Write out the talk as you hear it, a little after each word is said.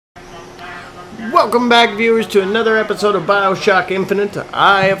Welcome back, viewers, to another episode of Bioshock Infinite.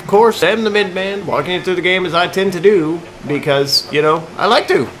 I, of course, am the Midman, walking you through the game as I tend to do, because, you know, I like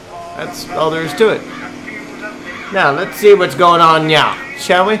to. That's all there is to it. Now, let's see what's going on now,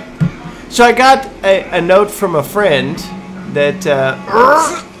 shall we? So I got a note from a friend that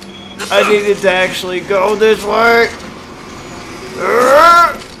I needed to actually go this way.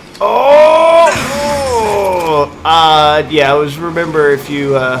 Yeah, I was remember if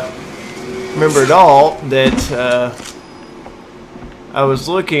you remember at all that I was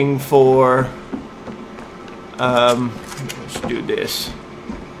looking for let's do this,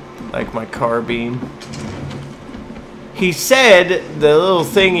 like my carbine. He said the little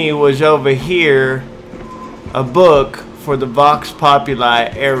thingy was over here, a book for the Vox Populi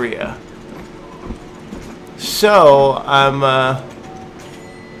area. So I'm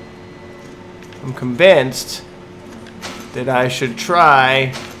convinced that I should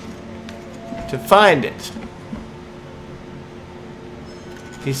try to find it.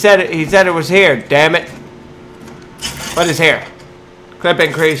 He said it was here, damn it. What is here? Clip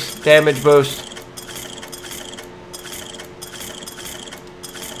increase, damage boost.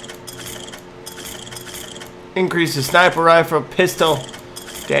 Increase the sniper rifle, pistol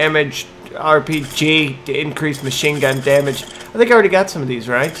damage, RPG to increase machine gun damage. I think I already got some of these,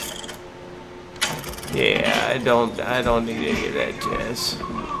 right? Yeah, I don't need any of that jazz.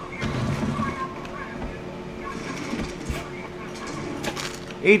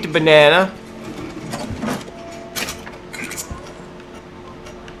 Eat the banana.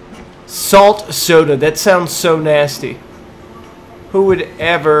 Salt soda. That sounds so nasty. Who would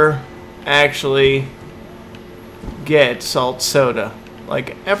ever actually get salt soda?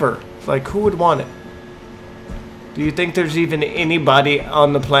 Like, ever. Like, who would want it? Do you think there's even anybody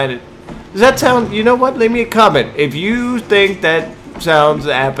on the planet? Does that sound... You know what? Leave me a comment. If you think that sounds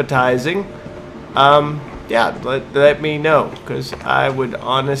appetizing, yeah, let me know. Because I would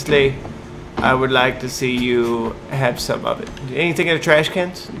honestly... I would like to see you have some of it. Anything in the trash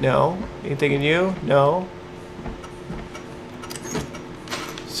cans? No. Anything in you? No.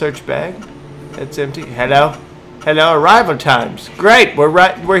 Search bag. That's empty. Hello? Hello, arrival times. Great,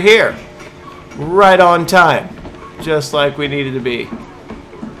 we're here. Right on time. Just like we needed to be.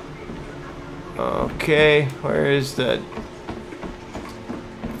 Okay, where is the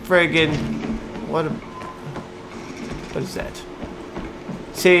friggin' what is that?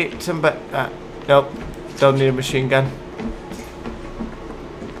 See, somebody nope, don't need a machine gun.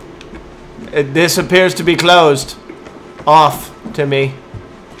 This appears to be closed off to me.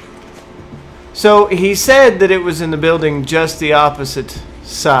 So he said that it was in the building just the opposite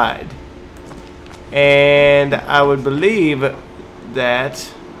side. And I would believe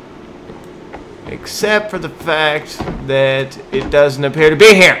that, except for the fact that it doesn't appear to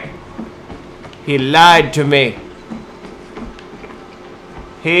be here. He lied to me.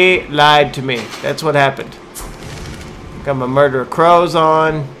 He lied to me. That's what happened. Got my murder of crows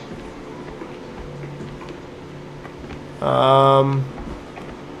on.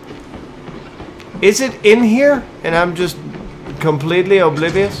 Is it in here and I'm just completely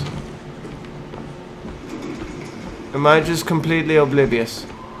oblivious? Am I just completely oblivious?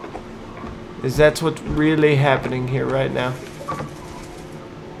 Is that what's really happening here right now?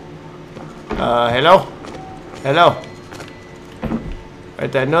 Hello? Hello?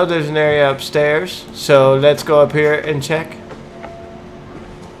 Right, I know there's an area upstairs, so let's go up here and check.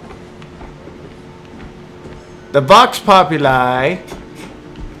 The Vox Populi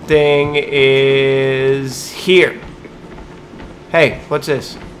thing is here. Hey, what's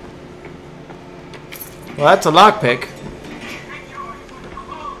this? Well, that's a lockpick.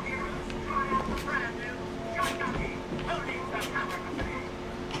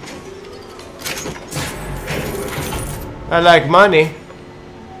 I like money.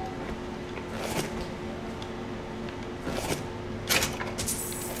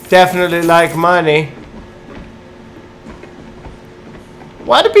 Definitely like money.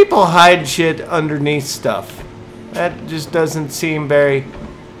 Why do people hide shit underneath stuff? That just doesn't seem very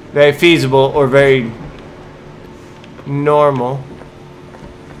feasible or very normal.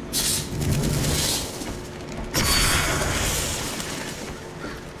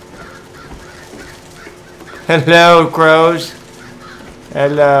 Hello, crows.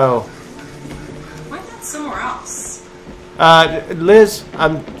 Hello. Why not somewhere else? Liz,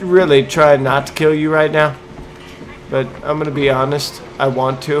 I'm really trying not to kill you right now. But I'm gonna be honest, I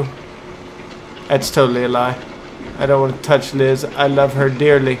want to. That's totally a lie. I don't want to touch Liz. I love her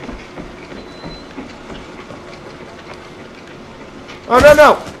dearly. Oh, no,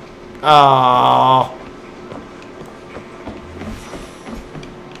 no! Aww.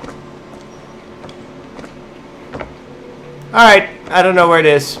 Alright, I don't know where it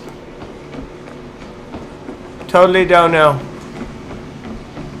is. Totally don't know.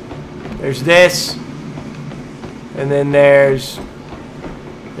 There's this. And then there's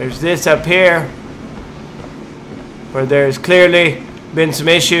this up here. Where there's clearly been some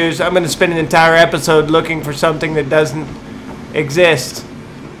issues. I'm going to spend an entire episode looking for something that doesn't exist.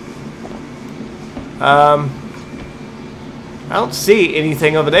 I don't see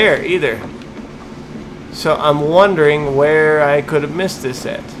anything over there either. So I'm wondering where I could have missed this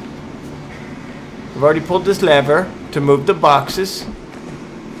at. I've already pulled this lever to move the boxes.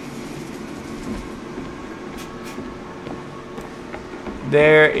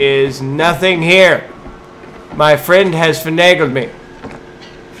 There is nothing here. My friend has finagled me.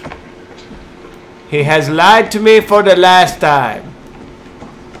 He has lied to me for the last time.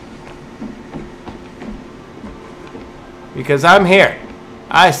 Because I'm here.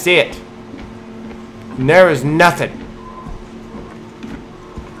 I see it. And there is nothing.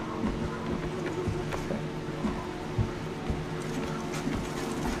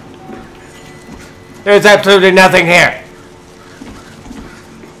 There's absolutely nothing here.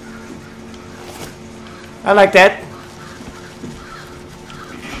 I like that.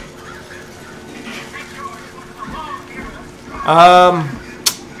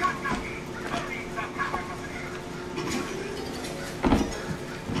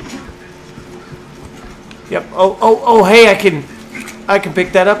 Yep. Oh, hey, I can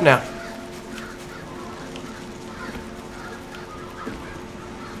pick that up now.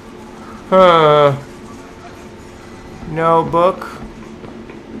 Huh. No book.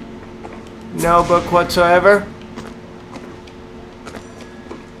 No book whatsoever.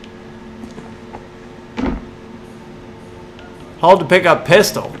 Hold to pick up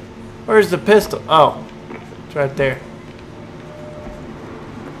pistol. Where's the pistol? Oh, it's right there.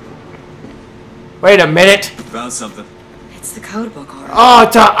 Wait a minute. Found something. It's the code book, alright.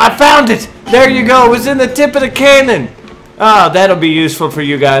 Oh, I found it. There you go. It was in the tip of the cannon. Oh, that'll be useful for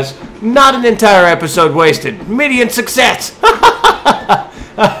you guys. Not an entire episode wasted. Midian success.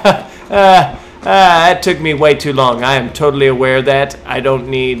 That took me way too long. I am totally aware of that. I don't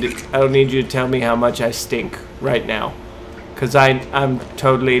need you to tell me how much I stink right now. Because I'm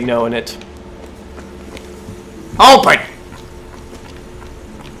totally knowing it. Open!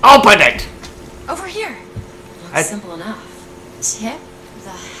 Open it! Over here. Looks simple enough. Tip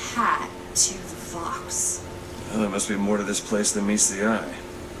the hat to the fox. Well, there must be more to this place than meets the eye.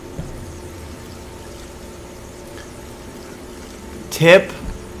 Tip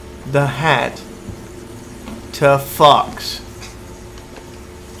the hat to fox.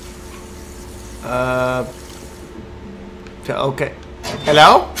 Okay.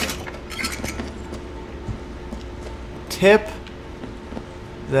 Hello? Tip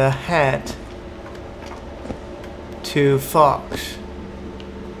the hat to fox.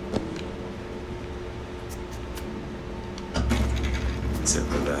 Tip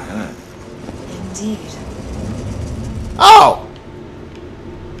of the hat. Indeed. Oh!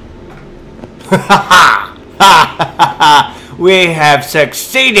 We have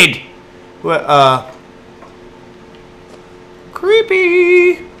succeeded! Well,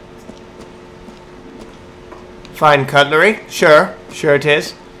 creepy! Fine cutlery? Sure. Sure it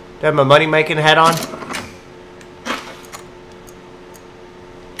is. Do I have my money-making hat on?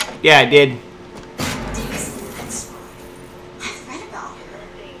 Yeah, I did. I've read about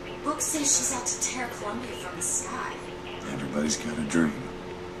her. Books say she's out to tear Columbia from the sky. Everybody's got a dream.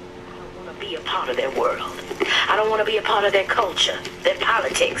 I don't want to be a part of their world. I don't want to be a part of their culture, their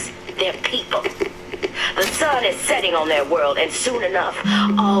politics, their people. The sun is setting on their world, and soon enough,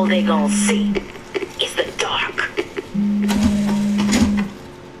 all they gonna see is the dark.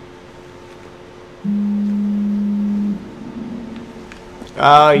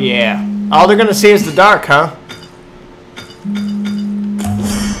 Oh, yeah. All they're gonna see is the dark, huh?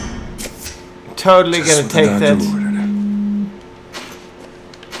 Totally gonna take that.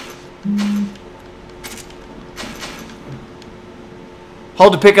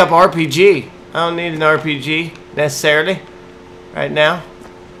 Hold to pick up RPG. I don't need an RPG necessarily right now.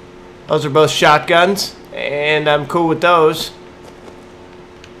 Those are both shotguns, and I'm cool with those.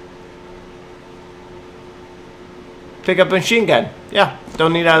 Pick up a machine gun. Yeah,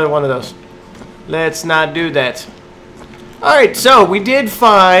 don't need either one of those. Let's not do that. Alright, so we did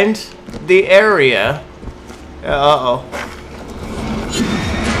find the area. Uh-oh.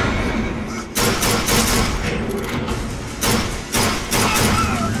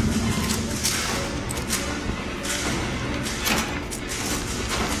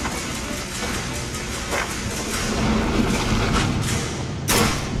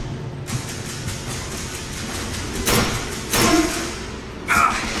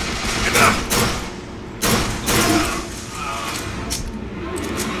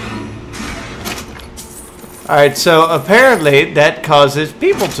 Alright, so apparently that causes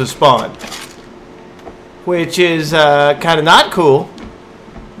people to spawn. Which is kind of not cool.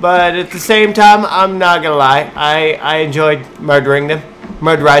 But at the same time, I'm not gonna lie. I enjoyed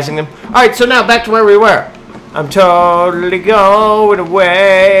murderizing them. Alright, so now back to where we were. I'm totally going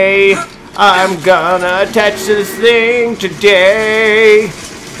away. I'm gonna attach to this thing today.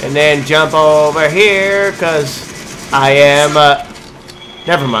 And then jump over here, cause I am,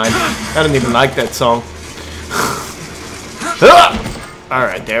 never mind. I don't even like that song.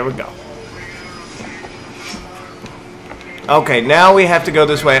 Alright, there we go. Okay, now we have to go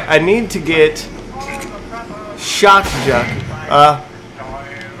this way. I need to get shock jockey.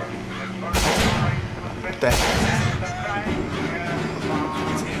 What the heck?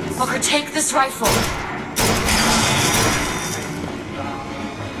 Walker, take this rifle.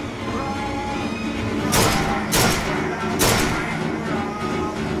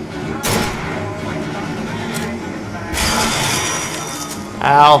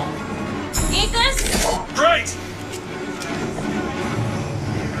 Ow. Need this? Great!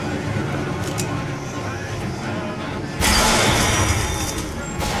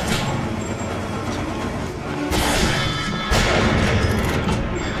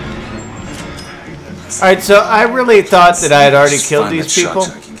 Alright, so I really thought that I had already killed these people. I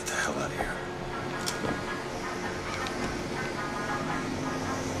can get the hell out of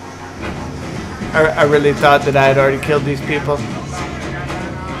here. I really thought that I had already killed these people.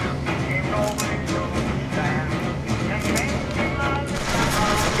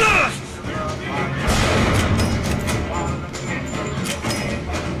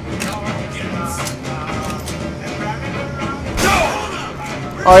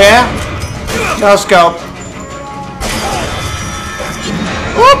 Oh yeah? No scope.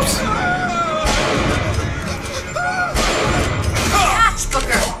 Whoops! Catch,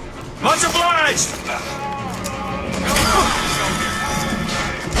 Booker! Much obliged!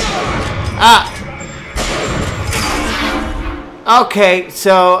 Ah! Okay,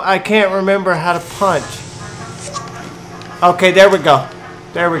 so I can't remember how to punch. Okay, there we go.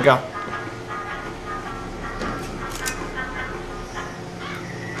 There we go.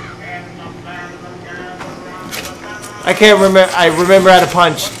 I can't remember. I remember how to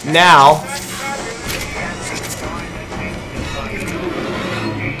punch now.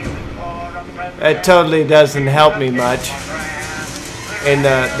 That totally doesn't help me much in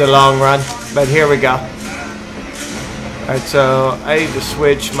the long run. But here we go. Alright, so I need to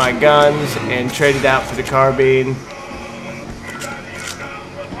switch my guns and trade it out for the carbine.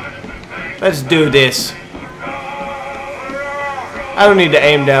 Let's do this. I don't need to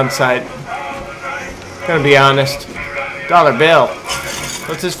aim down sight. Gonna be honest. $1 bill.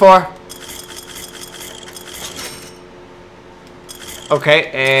 What's this for?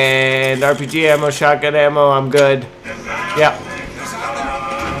 Okay, and RPG ammo, shotgun ammo, I'm good. Yep.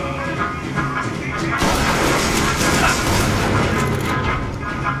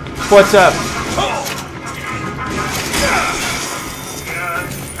 What's up?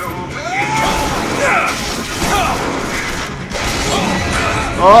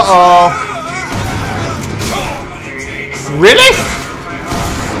 Uh-oh. Really?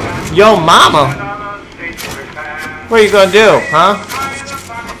 Yo, mama. What are you gonna do, huh?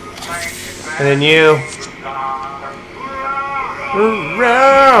 And then you.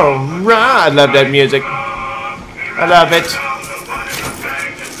 I love that music. I love it.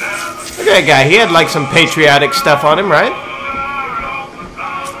 Look at that guy. He had like some patriotic stuff on him, right?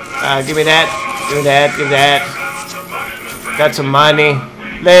 Give me that. Give me that. Give me that. Got some money.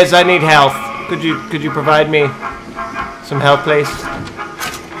 Liz, I need health. Could you provide me some health, please?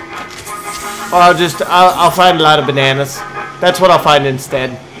 Or I'll find a lot of bananas. That's what I'll find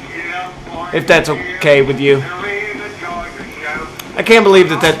instead. If that's okay with you. I can't believe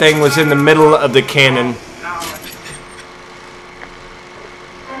that thing was in the middle of the cannon.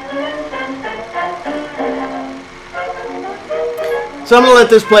 So I'm going to let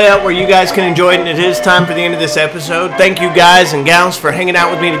this play out where you guys can enjoy it, and it is time for the end of this episode. Thank you guys and gals for hanging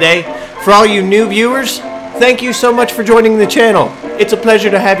out with me today. For all you new viewers, thank you so much for joining the channel. It's a pleasure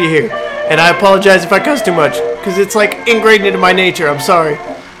to have you here. And I apologize if I cuss too much, because it's like ingrained into my nature. I'm sorry.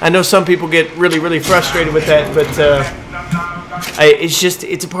 I know some people get really, really frustrated with that, but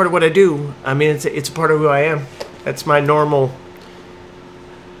it's a part of what I do. I mean, it's a part of who I am. That's my normal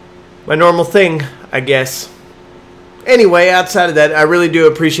thing, I guess. Anyway, outside of that, I really do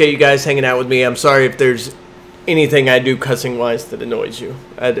appreciate you guys hanging out with me. I'm sorry if there's anything I do cussing-wise that annoys you.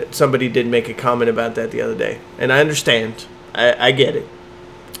 Somebody did make a comment about that the other day, and I understand. I get it.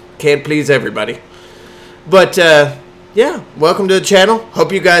 Can't please everybody. But yeah, welcome to the channel.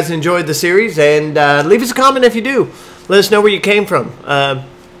 Hope you guys enjoyed the series, and leave us a comment if you do. Let us know where you came from,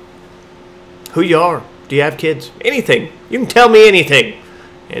 who you are. Do you have kids? Anything. You can tell me anything,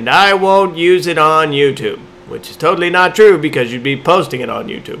 and I won't use it on YouTube, which is totally not true because you'd be posting it on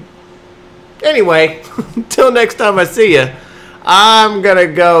YouTube. Anyway, until next time I see you, I'm gonna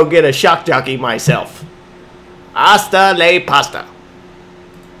go get a shock jockey myself. Hasta la pasta.